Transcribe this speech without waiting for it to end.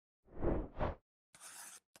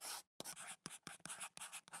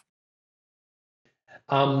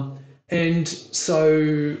And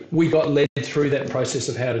so we got led through that process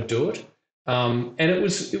of how to do it, and it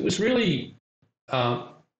was really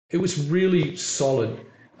solid.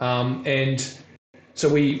 And so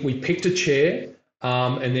we picked a chair,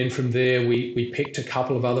 and then from there we picked a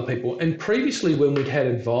couple of other people. And previously, when we'd had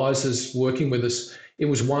advisors working with us, it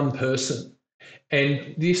was one person.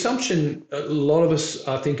 And the assumption, a lot of us,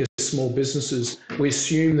 I think, as small businesses, we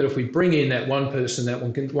assume that if we bring in that one person, that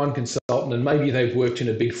one consultant, and maybe they've worked in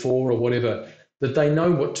a big four or whatever, that they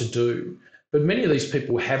know what to do. But many of these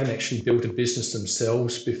people haven't actually built a business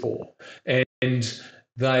themselves before, and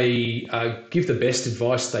they give the best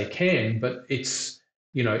advice they can, but it's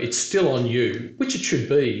still on you, which it should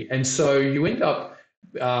be. And so you end up,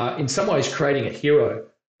 in some ways, creating a hero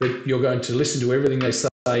that you're going to listen to everything they say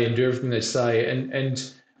and do everything they say.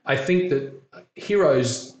 And I think that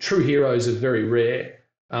true heroes are very rare.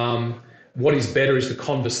 What is better is the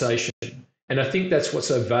conversation. And I think that's what's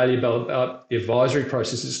so valuable about the advisory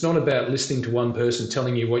process. It's not about listening to one person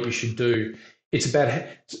telling you what you should do. It's about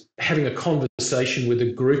having a conversation with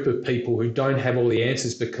a group of people who don't have all the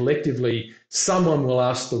answers, but collectively someone will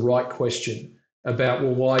ask the right question about,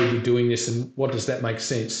 well, why are you doing this and what does that make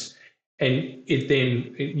sense? And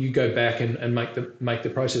you go back and make the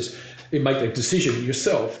process, you make the decision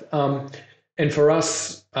yourself. And for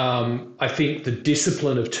us, I think the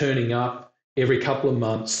discipline of turning up every couple of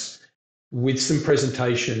months with some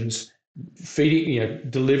presentations,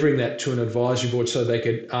 delivering that to an advisory board so they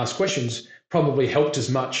could ask questions, probably helped as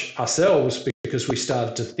much ourselves because we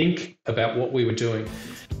started to think about what we were doing.